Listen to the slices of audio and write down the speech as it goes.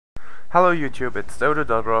Hello YouTube, it's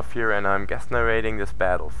DodoDodorov here and I'm guest narrating this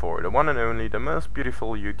battle for the one and only, the most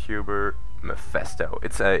beautiful YouTuber, Mefesto.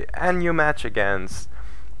 It's a new match against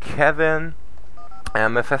Kevin,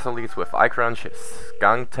 and Mefesto leads with iCrunch, his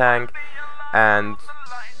skunk tank, and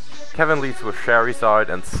Kevin leads with Charizard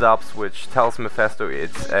and subs, which tells Mefesto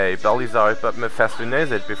it's a Bellizard, but Mefesto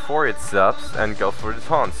knows it before it subs and goes for the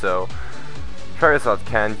taunt, so Charizard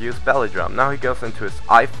can't use Belly Drum. Now he goes into his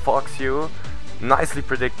I Fox you, nicely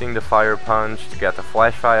predicting the Fire Punch to get the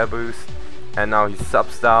Flash Fire boost, and now he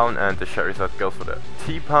subs down and the Charizard goes for the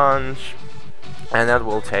T-Punch, and that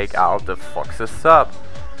will take out the Fox's sub.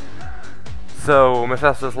 So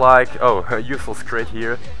Mephesto's like, oh, a useless crit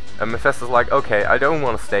here, and Mephesto's like, okay, I don't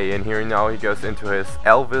want to stay in here. Now he goes into his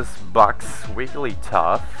Elvis Bucks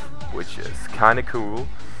Wigglytuff, which is kinda cool,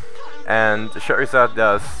 and the Charizard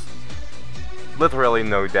does literally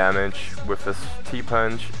no damage with his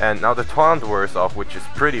T-Punch, and now the taunt wears off, which is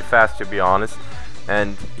pretty fast to be honest,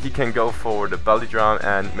 and he can go for the Belly Drum,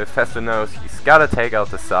 and Mefesto knows he's gotta take out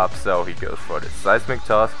the sub, so he goes for the Seismic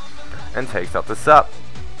Toss and takes out the sub.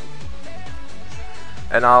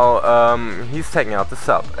 And now he's taking out the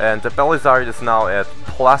sub, and the Bellizard is now at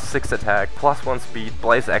 +6 attack, +1 speed,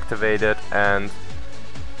 Blaze activated, and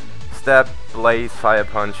Step, Blaze, Fire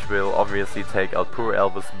Punch will obviously take out poor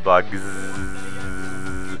Elvis Bugs.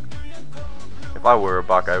 If I were a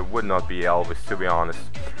bug, I would not be Elvis, to be honest.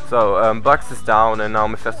 So, Bugs is down, and now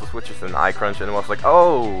Mefesto switches an iCrunch and was like,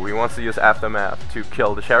 oh, he wants to use Aftermath to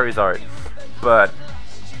kill the Charizard. But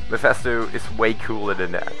Mefesto is way cooler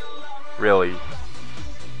than that, really.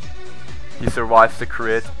 He survives the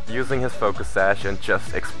crit using his Focus Sash and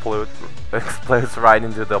just explodes right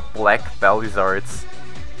into the black Bellizard's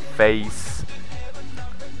face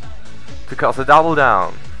to cause a double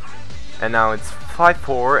down. And now it's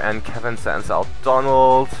 5-4 and Kevin sends out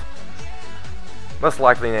Donald, most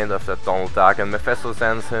likely named after Donald Duck, and Mefesto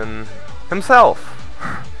sends him himself.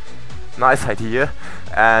 Nice idea.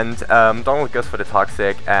 And Donald goes for the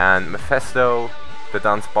Toxic, and Mefesto, the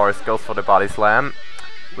Dunce Bars, goes for the Body Slam.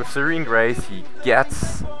 With Serene Grace he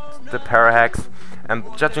gets the Parahex, and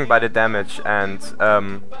judging by the damage, and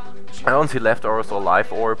I don't see leftovers or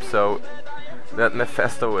life orb, so that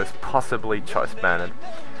Mefesto is possibly choice banned.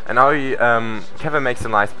 And now he, Kevin makes a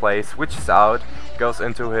nice play, switches out, goes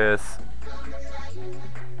into his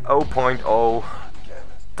 0.0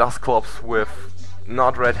 Dusclops with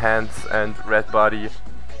not red hands and red body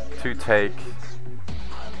to take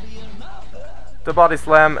the Body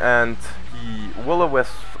Slam, and he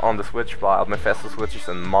will-o-wisp on the switch while Mefesto switches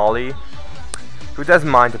in Molly, who doesn't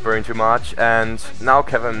mind the burn too much, and now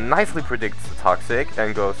Kevin nicely predicts the Toxic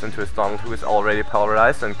and goes into his Donald, who is already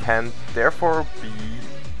polarized and can therefore be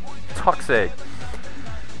Toxic.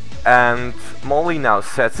 And Molly now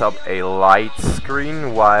sets up a light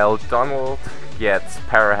screen while Donald gets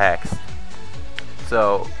Parahex.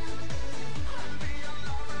 So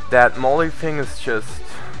that Molly thing is just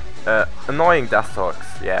annoying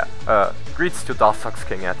Dustox, yeah. Greets to Dustox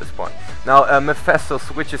King at this point. Now Mefesto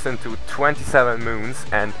switches into 27 moons,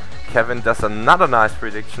 and Kevin does another nice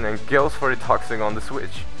prediction and goes for the Toxic on the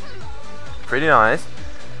switch. Pretty nice.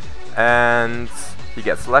 And he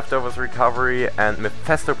gets leftovers recovery, and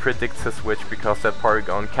Mefesto predicts his switch because that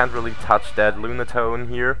Porygon can't really touch that Lunatone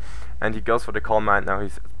here, and he goes for the Calm Mind. Now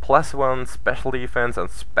he's +1 special defense and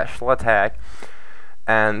special attack,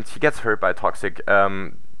 and he gets hurt by Toxic,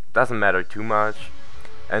 doesn't matter too much.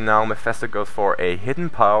 And now Mefesto goes for a Hidden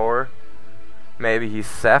Power. Maybe he's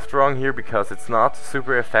saved wrong here because it's not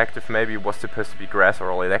super effective. Maybe it was supposed to be Grass or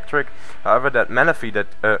Electric. However, that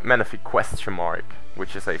Manaphy question mark,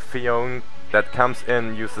 which is a Fion that comes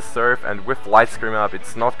in, uses Surf, and with Light Scream up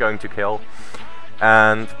it's not going to kill.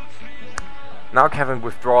 And now Kevin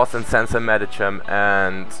withdraws and sends a Medicham,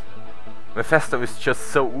 and Mefesto is just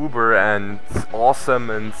so uber and awesome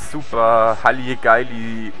and super Halli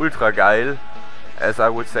Geili Ultra Geil, as I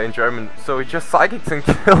would say in German. So he just Psychics and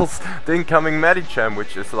kills the incoming Medicham,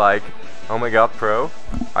 which is like, oh my god, pro?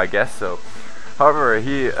 I guess so. However,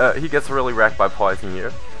 he gets really wrecked by Poison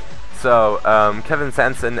here. So Kevin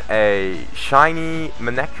sends in a shiny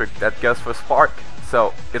Manectric that goes for Spark.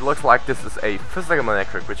 So it looks like this is a physical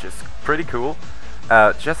Manectric, which is pretty cool.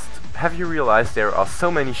 Just have you realized there are so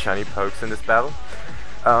many shiny pokes in this battle?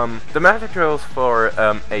 The Manectric goes for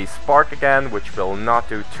a Spark again, which will not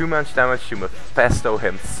do too much damage to Mefesto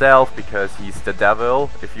himself because he's the devil,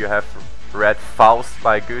 if you have read Faust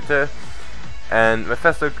by Goethe. And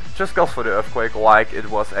Mefesto just goes for the Earthquake like it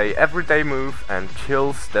was a everyday move and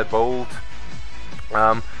kills that bolt.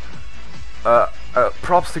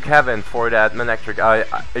 Props to Kevin for that Manectric.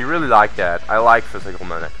 I really like that. I like physical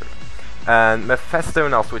Manectric. And Mefesto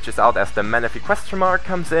now switches out as the Menefee question mark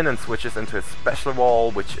comes in and switches into his special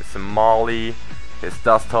wall, which is a Molly, his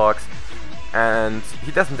Dust Talks. And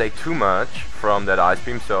he doesn't take too much from that Ice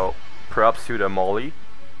Beam, so props to the Molly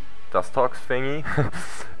Dust Talks thingy.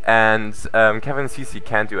 And Kevin sees he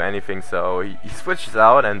can't do anything, so he switches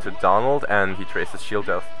out into Donald and he traces shield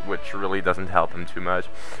dust, which really doesn't help him too much.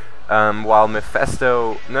 While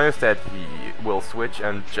Mefesto knows that he will switch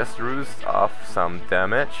and just roost off some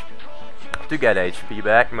damage to get HP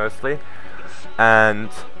back mostly, and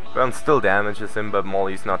Burn still damages him, but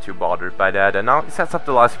Molly's not too bothered by that. And now he sets up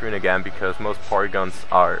the light screen again because most polygons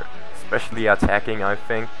are especially attacking, I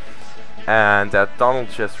think, and that Donald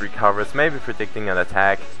just recovers, maybe predicting an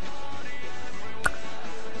attack.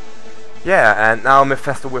 Yeah, and now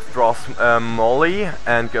Mefesto withdraws Molly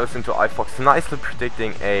and goes into iFox, nicely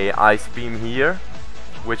predicting a Ice Beam here,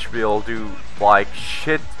 which will do like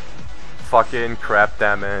shit fucking crap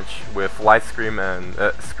damage with light screen and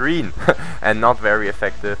screen and not very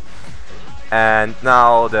effective. And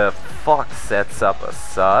now the Fox sets up a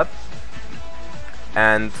sub,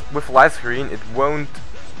 and with light screen it won't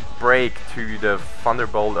break to the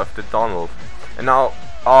Thunderbolt of the Donald. And now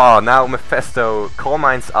now Mefesto Coal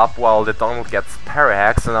Mines up while the Donald gets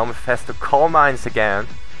Parahax, and now Mefesto Coal Mines again.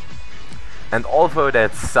 And although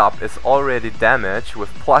that sub is already damaged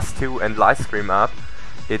with +2 and light screen up,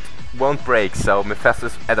 it won't break, so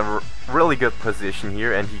Mefesto's at a really good position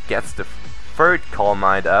here, and he gets the third Coal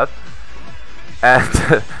Mine up,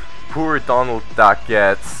 and poor Donald Duck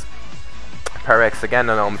gets Parax again,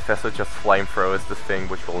 and now Mefesto just flamethrows this thing,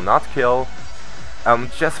 which will not kill.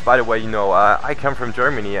 Just by the way, you know, I come from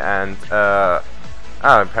Germany, and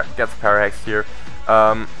gets Parax here.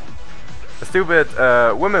 A stupid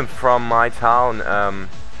woman from my town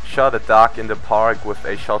shot a duck in the park with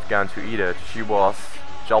a shotgun to eat it. She was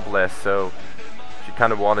jobless, so she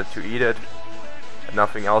kind of wanted to eat it, had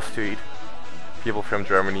nothing else to eat. People from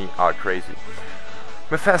Germany are crazy.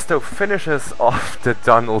 Mefesto finishes off the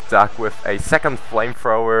Donald Duck with a second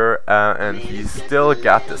flamethrower, and he's still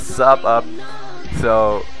got the sub up,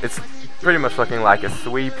 so it's pretty much looking like a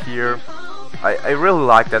sweep here. I really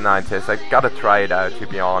like that 9-test, I gotta try it out, to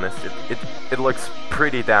be honest. It looks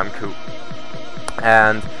pretty damn cool.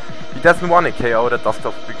 And he doesn't want to KO the Dust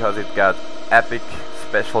Off because it got epic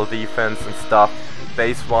special defense and stuff,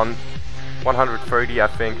 base 130 I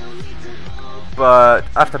think. But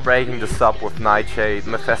after breaking the sub with Nightshade,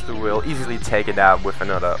 Mefesto will easily take it out with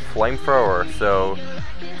another flamethrower, so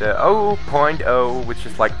the 0.0, which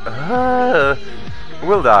is like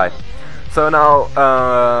will die. So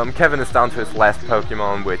now Kevin is down to his last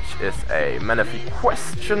Pokemon, which is a Menefee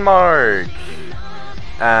question mark.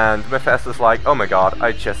 And Mefesto's like, oh my god,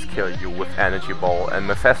 I just killed you with Energy Ball. And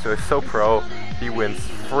Mefesto is so pro, he wins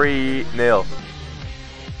 3-0.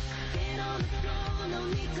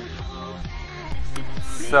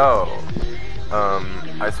 So,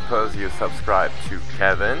 I suppose you subscribe to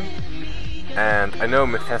Kevin. And I know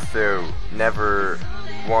Mefesto never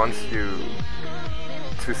wants you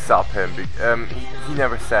to sub him. He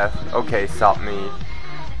never says, okay, sub me.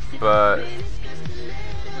 But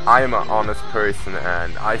I am an honest person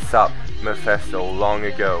and I subbed Mefesto long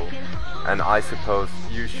ago, and I suppose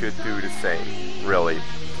you should do the same, really.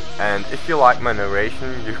 And if you like my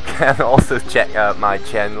narration, you can also check out my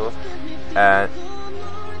channel, and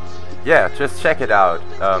yeah, just check it out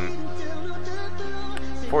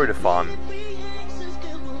for the fun.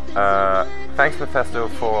 Thanks Mefesto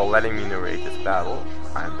for letting me narrate this battle,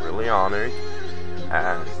 I'm really honored,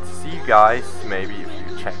 and see you guys maybe if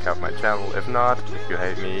you check out my channel. If not, if you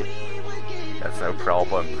hate me, that's no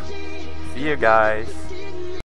problem. See you guys.